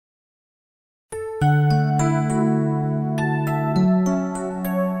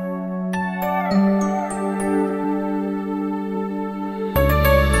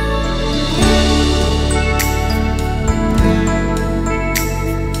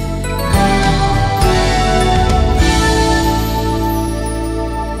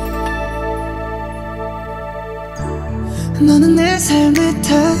너는 내 삶에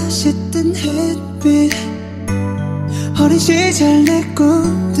다시 뜬 햇빛 어린 시절 내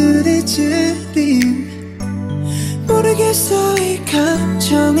꿈들의 드림 모르겠어 이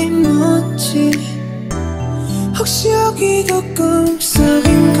감정이 뭔지 혹시 여기도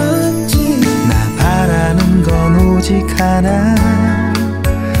꿈속인 건지 나 바라는 건 오직 하나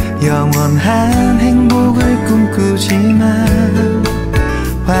영원한 행복을 꿈꾸지만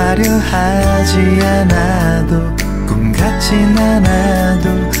화려하지 않아도 꿈 같진 않아도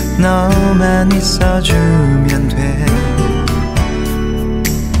너만 있어주면 돼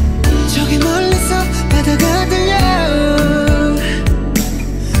저기 멀리서 바다가 들려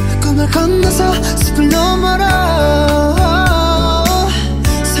꿈을 건너서 숲을 너머로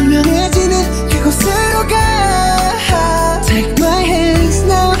선명해지는 그곳으로 가 Take my hands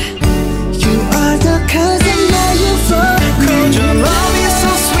now You are the cousin now you for me Cause your love is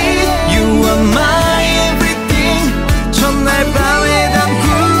so sweet You are my everything 첫날 밤에 단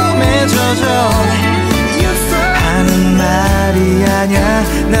꿈에 젖어 하는 말이 아냐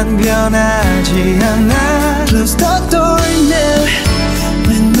난 변하지 않아 Close the door now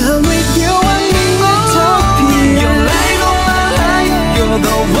When I'm with you I'm in utopia You're light of my life You're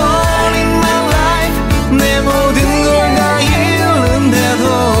the one in my life 내 모든 걸 다 잃는데도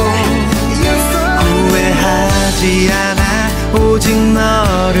후회하지 않아 오직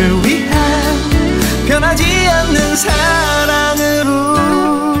너를 위한 변하지 않는 사랑으로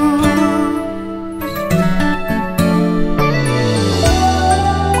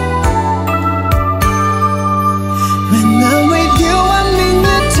When I'm with you I'm in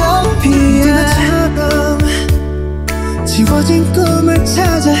utopia 지워진 꿈을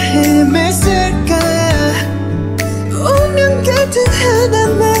찾아 헤맸을까 운명 같은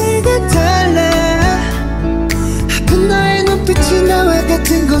하나말과 달라 아픈 너의 눈빛이 나와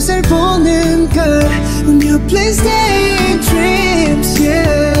같은 곳을 보는 걸 When you play stay in dreams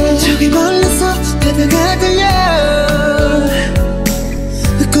yeah 저기 멀리서 바다가 들려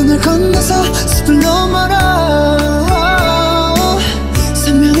꿈을 건너서 숲을 너머로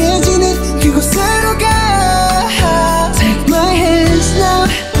선명해지는 그곳으로 가 Take my hands now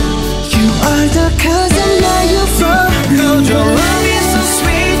You are the cousin now you for me Cause your love is so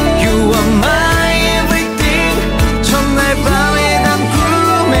sweet You are my everything 첫날 밤에 난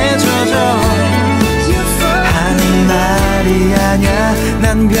꿈에 젖어 하는 말이 아냐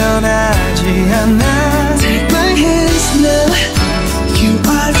난 변하지 않아 Take my hands now You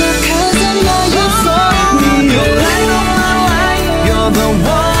are the cousin now you for me You're light of my life You're the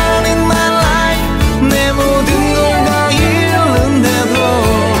one in my life 내 모든 걸 다 잃는데도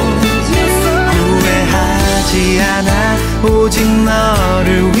후회하지 않아 오직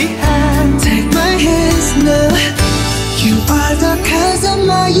너를 위한 Take my hands now You are the cousin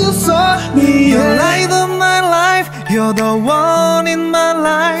now you for me You're light of my life You're the one in my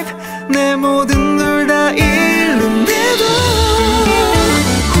life 내 모든 걸 다 잃는데도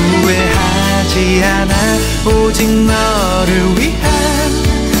후회하지 않아 오직 너를 위한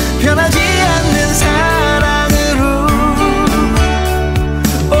변하지 않는 사랑으로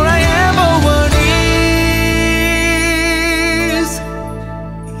All I ever want is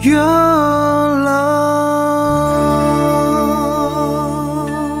you